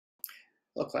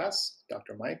Hello class,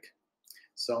 Dr. Mike.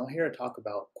 So I'm here to talk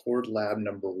about CHORD-Lab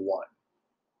number 1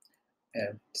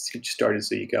 and to get you started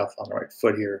so you get off on the right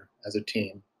foot here as a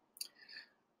team.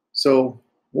 So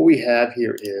what we have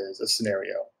here is a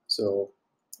scenario. So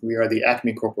we are the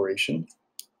Acme Corporation,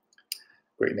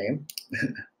 great name.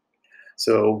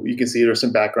 So you can see there's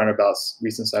some background about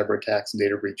recent cyber attacks and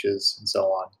data breaches and so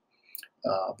on.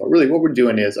 But really what we're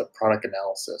doing is a product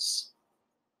analysis.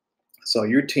 So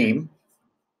your team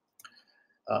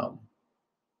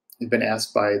has been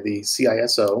asked by the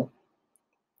CISO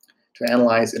to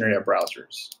analyze internet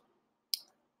browsers.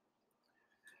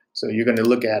 So you're going to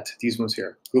look at these ones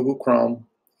here: Google Chrome,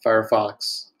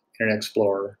 Firefox, Internet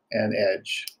Explorer, and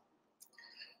Edge.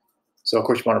 So of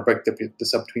course you want to break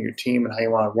this up between your team and how you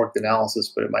want to work the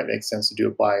analysis, but it might make sense to do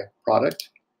it by product.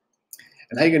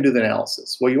 And how are you going to do the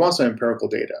analysis? Well, you want some empirical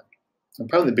data. And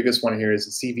probably the biggest one here is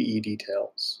the CVE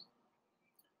details.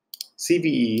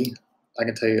 CVE, I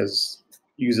can tell you,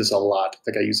 use this a lot. I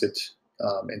think I use it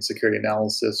in security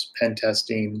analysis, pen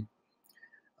testing.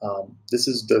 This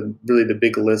is really the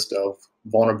big list of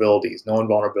vulnerabilities, known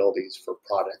vulnerabilities for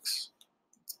products,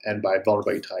 and by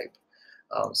vulnerability type.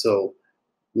 So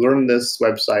learn this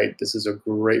website. This is a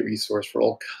great resource for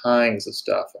all kinds of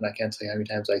stuff, and I can't tell you how many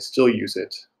times I still use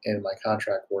it in my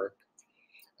contract work,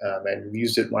 and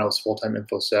used it when I was full-time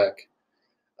InfoSec.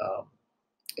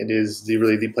 It is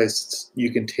really the place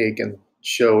you can take and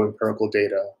show empirical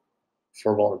data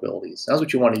for vulnerabilities. That's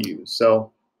what you want to use.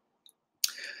 So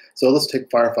let's take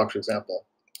Firefox for example.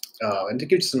 And to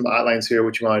give you some outlines here,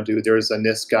 what you want to do, there's a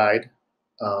NIST guide.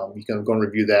 You can go and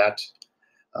review that.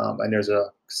 And there's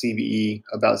a CVE,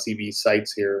 about CVE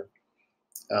sites here.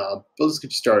 But let's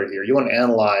get you started here. You want to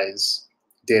analyze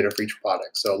data for each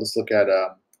product. So let's look at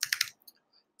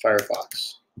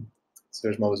Firefox. So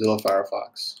there's Mozilla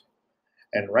Firefox.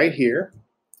 And right here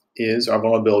is our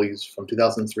vulnerabilities from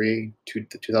 2003 to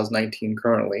 2019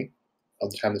 currently,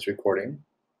 of the time of this recording.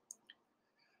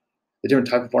 The different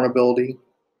type of vulnerability,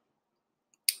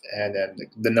 and then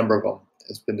the number of them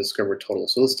has been discovered total.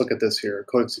 So let's look at this here,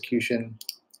 code execution.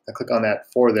 I click on that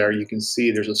 4 there, you can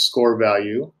see there's a score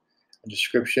value, a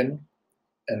description,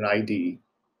 and an ID.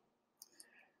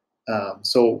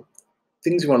 So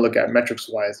things you want to look at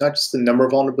metrics-wise, not just the number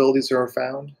of vulnerabilities that are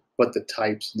found, but the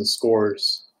types and the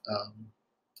scores.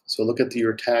 So look at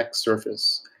your attack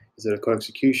surface. Is it a code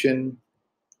execution?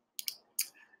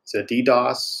 Is it a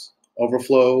DDoS,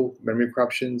 overflow, memory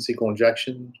corruption, SQL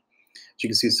injection? As you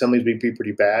can see, some of these may be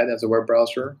pretty bad as a web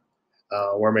browser,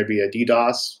 where maybe a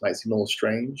DDoS might seem a little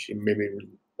strange, maybe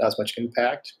not as much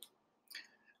impact.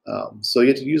 So you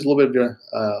have to use a little bit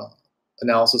of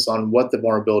analysis on what the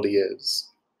vulnerability is,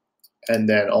 and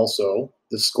then also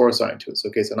the score assigned to it. So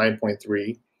okay, so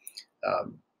 9.3.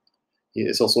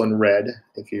 It's also in red,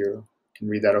 if you can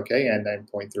read that okay, and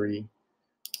 9.3.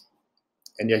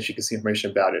 And yes, you can see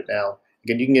information about it. Now,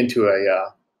 again, you can get into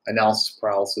a analysis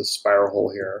paralysis spiral hole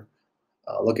here,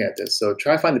 looking at this. So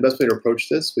try to find the best way to approach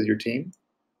this with your team.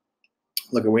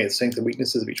 Look at the strengths and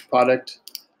weaknesses of each product,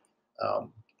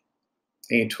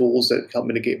 any tools that help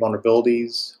mitigate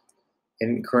vulnerabilities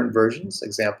in current versions.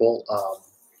 Example,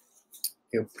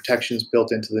 protections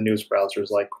built into the newest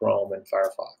browsers like Chrome and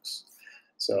Firefox.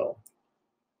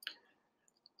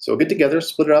 So get together,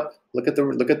 split it up, look at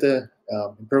the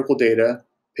empirical data,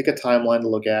 pick a timeline to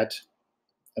look at.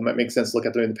 It might make sense to look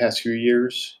at them in the past few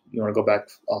years. You want to go back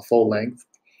full length,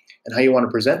 and how you want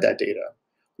to present that data.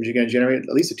 You're going to generate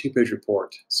at least a 2-page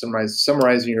report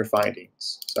summarizing your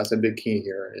findings. So that's a big key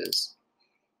here is.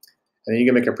 And then you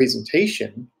can make a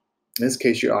presentation. In this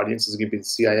case, your audience is going to be the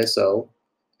CISO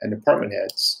and department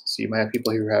heads. So you might have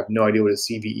people here who have no idea what a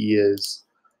CVE is,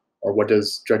 or what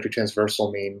does directory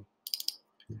transversal mean.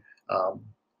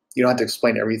 You don't have to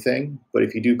explain everything, but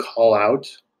if you do call out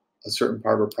a certain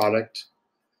part of a product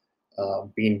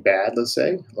being bad, let's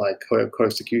say, like code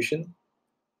execution,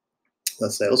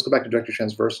 let's go back to directory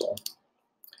transversal.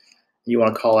 You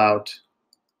want to call out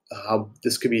how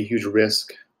this could be a huge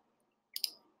risk.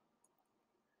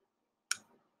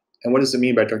 And what does it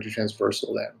mean by directory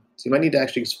transversal then? So you might need to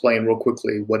actually explain real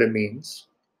quickly what it means,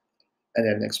 and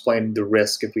then explain the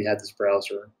risk if we had this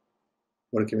browser,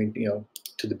 what it can mean,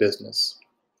 to the business.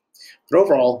 But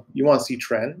overall, you want to see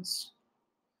trends,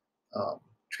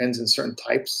 trends in certain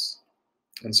types,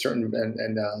 and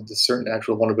the certain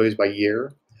actual vulnerabilities by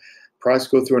year. Products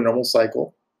go through a normal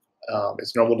cycle.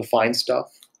 It's normal to find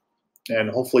stuff, and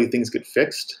hopefully things get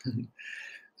fixed.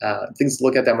 Things to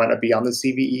look at that might not be on the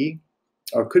CVE,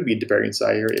 or could be the variance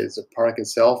side here, is the product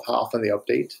itself, how often they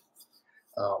update.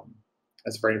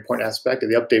 That's a very important aspect.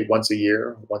 They update once a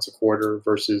year, once a quarter,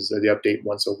 versus the update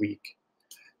once a week.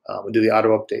 Do they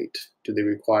auto update? Do they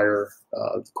require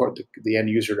the end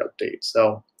user to update?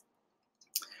 So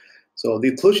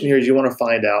the solution here is you want to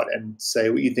find out and say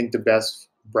what you think the best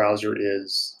browser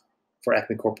is for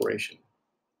Acme Corporation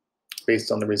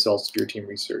based on the results of your team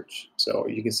research. So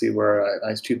you can see where a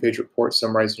nice 2-page report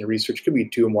summarizing your research could be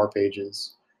 2 or more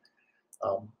pages.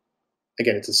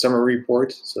 Again, it's a summary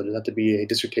report, so it doesn't have to be a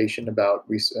dissertation about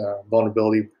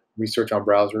vulnerability research on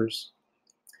browsers.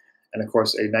 And of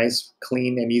course, a nice,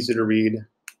 clean, and easy to read,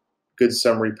 good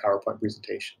summary PowerPoint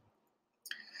presentation.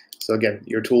 So again,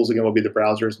 your tools again will be the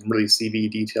browsers and really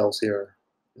CVE details here.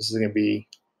 This is going to be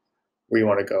where you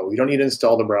want to go. You don't need to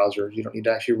install the browsers. You don't need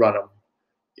to actually run them.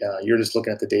 You're just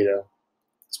looking at the data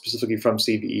specifically from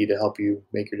CVE to help you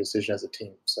make your decision as a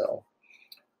team. So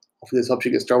hopefully this helps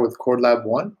you get started with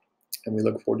CHORD-Lab-1, and we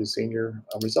look forward to seeing your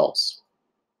results.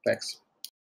 Thanks.